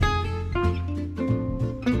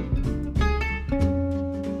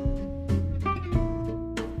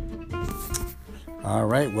All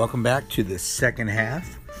right, welcome back to the second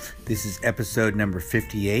half. This is episode number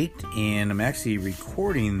 58, and I'm actually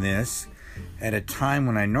recording this at a time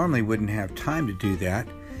when I normally wouldn't have time to do that,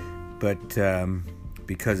 but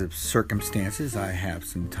because of circumstances, I have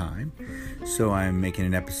some time. So I'm making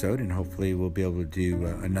an episode, and hopefully we'll be able to do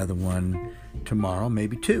another one tomorrow,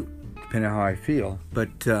 maybe two, depending on how I feel.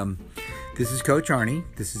 But this is Coach Arnie.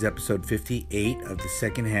 This is episode 58 of the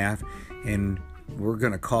second half, and we're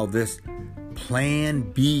going to call this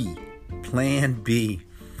Plan B. Plan B.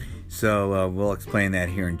 So we'll explain that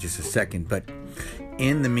here in just a second. But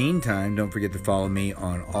in the meantime, don't forget to follow me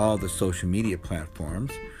on all the social media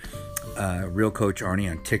platforms. Real Coach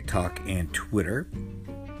Arnie on TikTok and Twitter.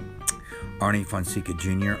 Arnie Fonseca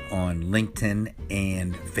Jr. on LinkedIn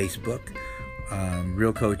and Facebook.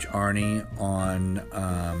 Real Coach Arnie on...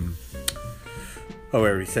 I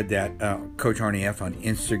already said that. Coach Arnie F on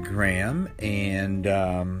Instagram. And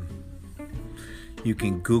you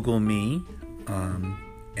can Google me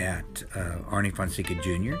at Arnie Fonseca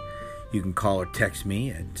Jr. You can call or text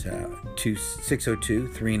me at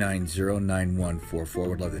 602-390-9144.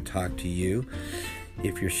 Would love to talk to you.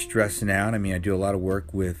 If you're stressing out, I do a lot of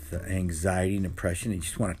work with anxiety and depression, and you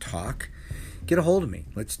just want to talk, get a hold of me.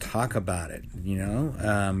 Let's talk about it,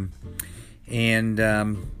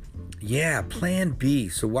 Plan B.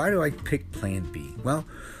 So why do I pick Plan B? Well,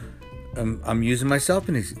 I'm using myself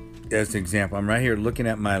as an example. I'm right here looking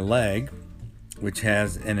at my leg, which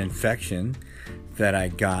has an infection that I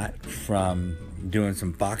got from doing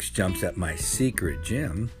some box jumps at my secret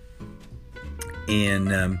gym,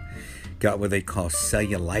 and got what they call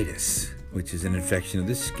cellulitis, which is an infection of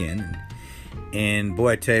the skin. And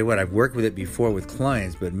boy, I tell you what, I've worked with it before with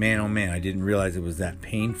clients, but man, oh man, I didn't realize it was that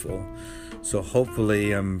painful. So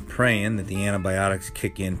hopefully I'm praying that the antibiotics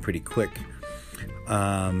kick in pretty quick.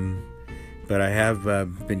 But I have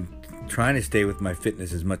been trying to stay with my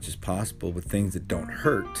fitness as much as possible with things that don't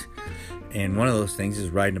hurt. And one of those things is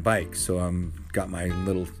riding a bike. So I've got my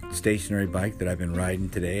little stationary bike that I've been riding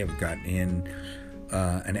today. I've gotten in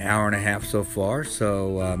an hour and a half so far.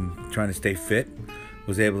 So trying to stay fit.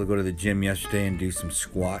 Was able to go to the gym yesterday and do some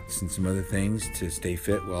squats and some other things to stay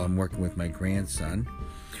fit while I'm working with my grandson.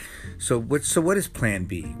 So what is Plan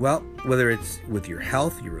B? Well, whether it's with your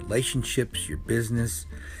health, your relationships, your business,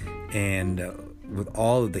 and with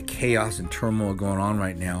all of the chaos and turmoil going on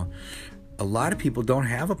right now, a lot of people don't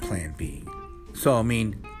have a Plan B. So,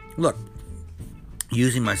 look,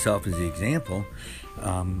 using myself as the example,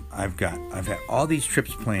 I've had all these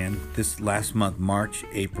trips planned this last month, March,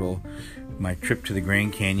 April, my trip to the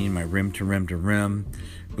Grand Canyon, my rim to rim to rim,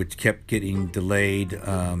 which kept getting delayed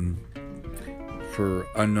for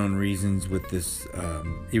unknown reasons with this,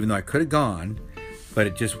 even though I could have gone, but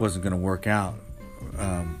it just wasn't going to work out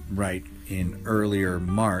right in earlier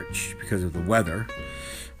March because of the weather.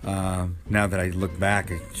 Now that I look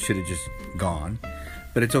back, I should have just gone,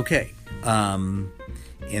 but it's okay. And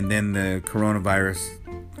then the coronavirus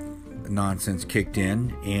nonsense kicked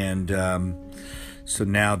in, and so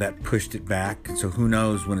now that pushed it back. So who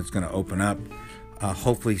knows when it's going to open up,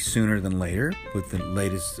 hopefully sooner than later with the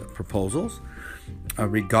latest proposals.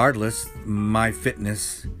 Regardless, my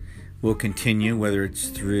fitness will continue, whether it's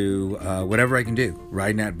through whatever I can do,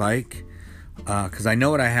 riding that bike, because I know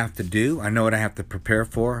what I have to do. I know what I have to prepare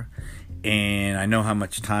for, and I know how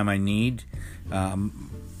much time I need.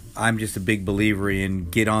 I'm just a big believer in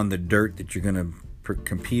get on the dirt that you're going to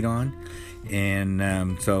compete on. And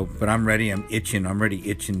but I'm ready. I'm ready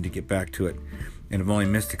itching to get back to it. And I've only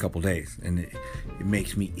missed a couple days, and it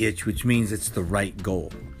makes me itch, which means it's the right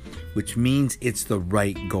goal. If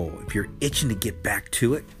you're itching to get back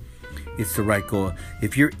to it, it's the right goal.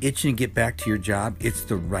 If you're itching to get back to your job, it's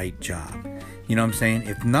the right job. You know what I'm saying?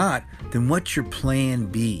 If not, then what's your Plan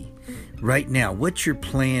B? Right now, what's your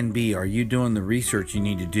Plan B? Are you doing the research you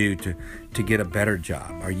need to do to get a better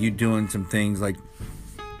job? Are you doing some things like,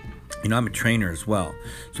 I'm a trainer as well,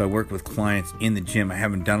 so I work with clients in the gym. I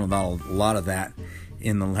haven't done a lot of that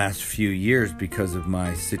in the last few years because of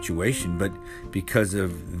my situation, but because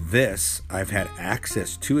of this, I've had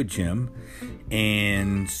access to a gym,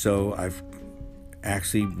 and so I've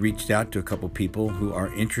actually reached out to a couple people who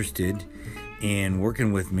are interested in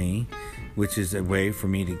working with me, which is a way for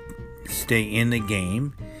me to stay in the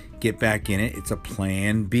game, get back in it. It's a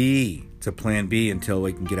Plan B. It's a Plan B until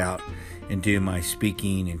we can get out and do my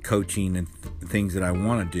speaking and coaching and things that I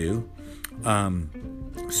want to do.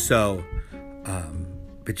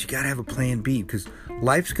 But you got to have a Plan B, because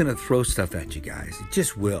life's going to throw stuff at you guys. It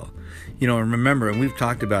just will. And remember, and we've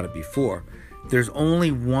talked about it before, there's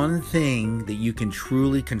only one thing that you can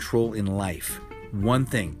truly control in life. One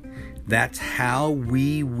thing. That's how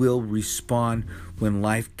we will respond when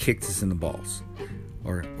life kicks us in the balls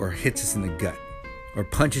or hits us in the gut or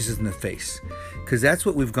punches us in the face. Because that's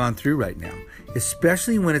what we've gone through right now,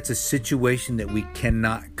 especially when it's a situation that we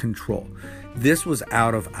cannot control. This was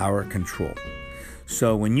out of our control.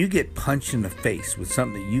 So when you get punched in the face with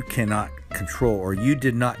something that you cannot control or you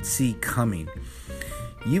did not see coming,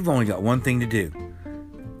 you've only got one thing to do.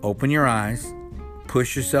 Open your eyes,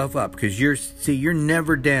 push yourself up, because you're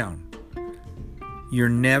never down. You're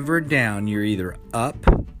never down. You're either up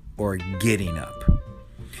or getting up.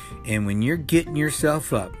 And when you're getting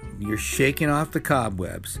yourself up, you're shaking off the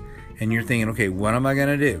cobwebs and you're thinking, okay, what am I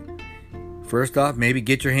going to do? First off, maybe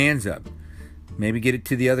get your hands up. Maybe get it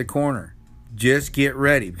to the other corner. Just get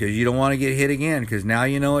ready, because you don't want to get hit again, because now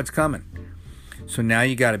you know it's coming. So now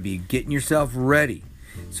you got to be getting yourself ready.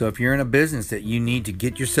 So if you're in a business that you need to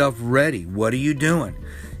get yourself ready, what are you doing?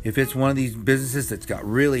 If it's one of these businesses that's got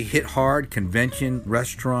really hit hard, convention,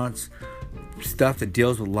 restaurants, stuff that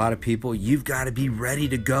deals with a lot of people, you've got to be ready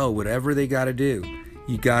to go. Whatever they got to do,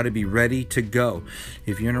 you got to be ready to go.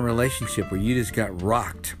 If you're in a relationship where you just got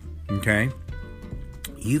rocked, okay,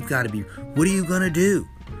 you've got to be, what are you going to do?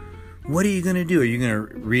 What are you going to do? Are you going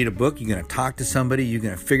to read a book? You're going to talk to somebody? You're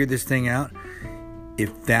going to figure this thing out?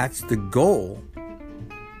 If that's the goal,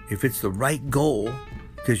 if it's the right goal,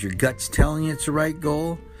 because your gut's telling you it's the right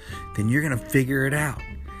goal, then you're going to figure it out.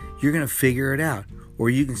 You're going to figure it out. Or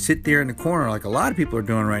you can sit there in the corner like a lot of people are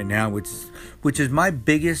doing right now, which is my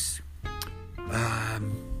biggest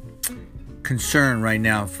concern right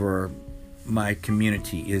now for my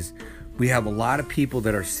community, is we have a lot of people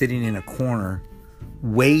that are sitting in a corner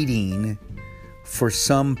waiting for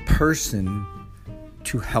some person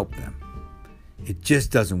to help them. It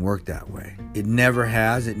just doesn't work that way. It never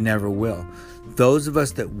has. It never will. Those of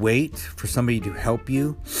us that wait for somebody to help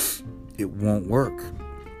you, it won't work.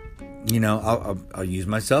 You know, I'll use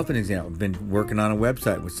myself as an example. I've been working on a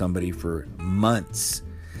website with somebody for months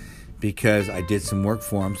because I did some work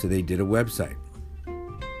for them, so they did a website.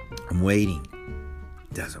 I'm waiting.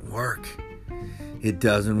 It doesn't work. It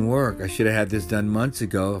doesn't work. I should have had this done months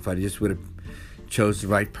ago if I just would have chose the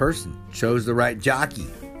right person, chose the right jockey,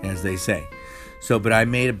 as they say. So, but I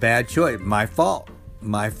made a bad choice. My fault.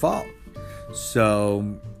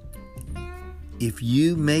 So, if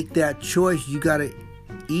you make that choice, you got to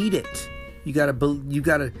eat it. You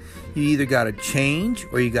either got to change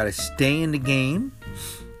or you got to stay in the game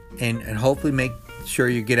and hopefully make sure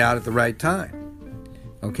you get out at the right time.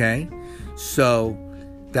 Okay? So,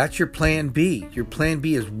 that's your plan B. Your plan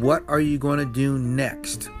B is, what are you going to do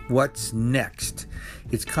next? What's next?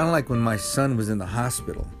 It's kind of like when my son was in the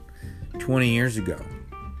hospital 20 years ago.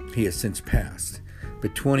 He has since passed.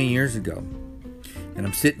 But 20 years ago, and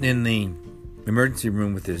I'm sitting in the emergency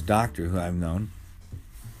room with this doctor who I've known,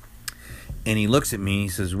 and he looks at me and he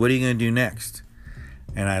says, what are you going to do next?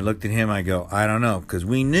 And I looked at him, I go, I don't know, because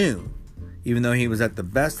we knew, even though he was at the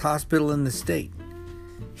best hospital in the state,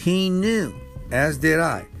 he knew, as did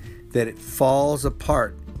I, that it falls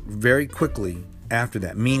apart very quickly after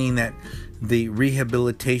that, meaning that the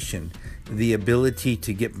rehabilitation, the ability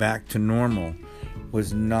to get back to normal,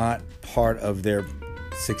 was not part of their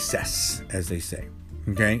success, as they say.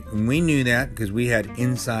 Okay? And we knew that because we had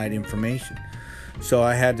inside information. So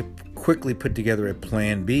I had to quickly put together a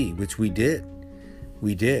plan B, which we did.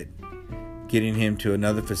 We did. Getting him to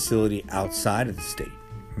another facility outside of the state.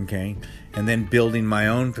 Okay? And then building my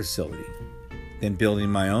own facility. So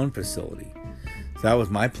that was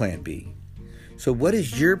my plan B. So what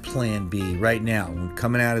is your plan B right now when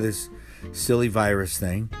coming out of this silly virus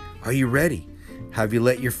thing? Are you ready? Have you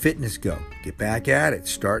let your fitness go? Get back at it.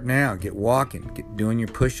 Start now. Get walking. Get doing your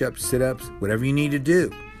push-ups, sit-ups, whatever you need to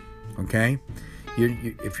do. Okay?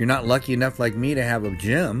 If you're not lucky enough like me to have a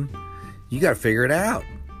gym, you got to figure it out.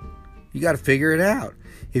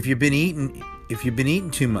 If you've been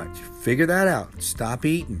eating too much, figure that out. Stop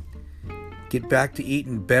eating. Get back to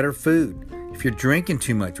eating better food. If you're drinking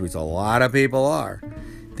too much, which a lot of people are,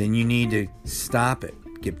 then you need to stop it.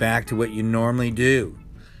 Get back to what you normally do.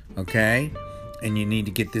 Okay? And you need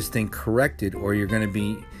to get this thing corrected, or you're going to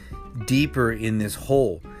be deeper in this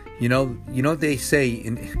hole. You know what they say,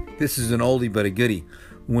 and this is an oldie but a goodie.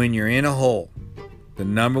 When you're in a hole, the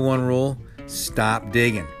number one rule, stop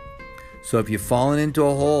digging. So if you've fallen into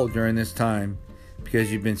a hole during this time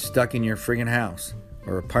because you've been stuck in your friggin' house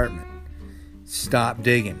or apartment, stop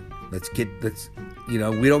digging.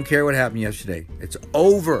 We don't care what happened yesterday. It's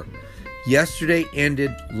over. Yesterday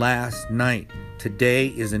ended last night. Today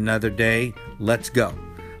is another day. Let's go.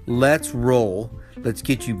 Let's roll. Let's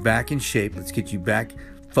get you back in shape. Let's get you back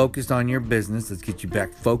focused on your business. Let's get you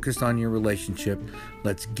back focused on your relationship.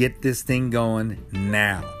 Let's get this thing going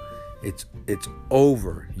now. It's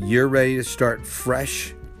over. You're ready to start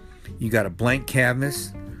fresh. You got a blank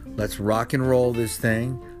canvas. Let's rock and roll this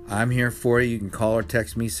thing. I'm here for you. You can call or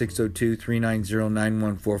text me,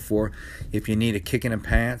 602-390-9144. If you need a kick in the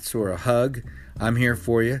pants or a hug, I'm here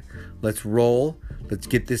for you. Let's roll. Let's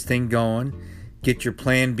get this thing going. Get your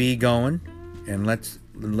plan B going. And let's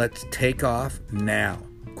take off now.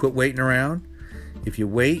 Quit waiting around. If you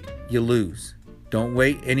wait, you lose. Don't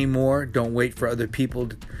wait anymore. Don't wait for other people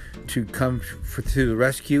to come to the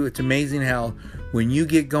rescue. It's amazing how when you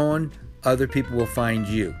get going, other people will find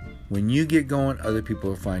you. When you get going, other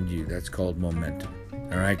people will find you. That's called momentum.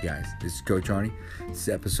 All right, guys. This is Coach Arnie. This is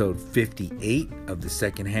episode 58 of the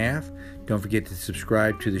second half. Don't forget to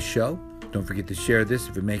subscribe to the show. Don't forget to share this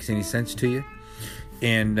if it makes any sense to you.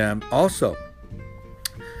 And also,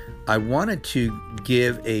 I wanted to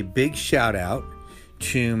give a big shout out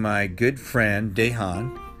to my good friend,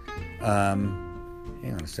 Dehan.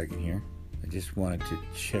 Hang on a second here. I just wanted to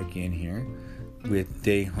check in here with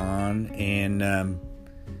Dehan,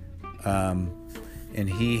 and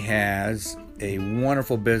he has a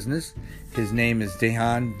wonderful business. His name is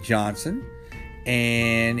Dehan Johnson,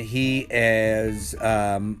 and he's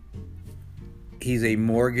a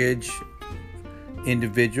mortgage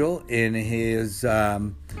individual, and his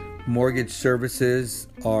mortgage services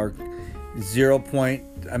are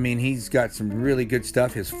he's got some really good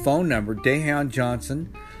stuff. His phone number, Dehan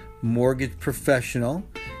Johnson, mortgage professional.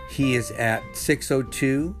 He is at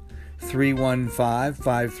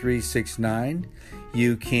 602-315-5369.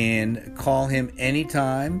 You can call him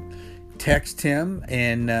anytime, text him,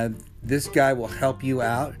 and this guy will help you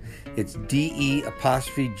out. It's DE''JAN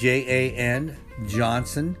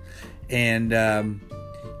Johnson, and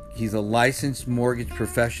he's a licensed mortgage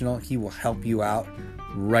professional. He will help you out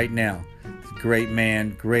right now. He's a great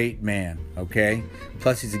man, okay?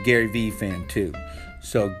 Plus, he's a Gary Vee fan, too.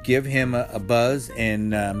 So give him a buzz and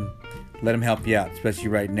let him help you out, especially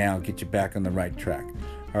right now. Get you back on the right track.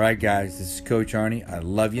 All right, guys, this is Coach Arnie. I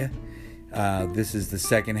love you. This is the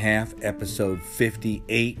second half, episode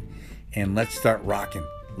 58, and let's start rocking.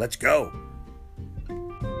 Let's go.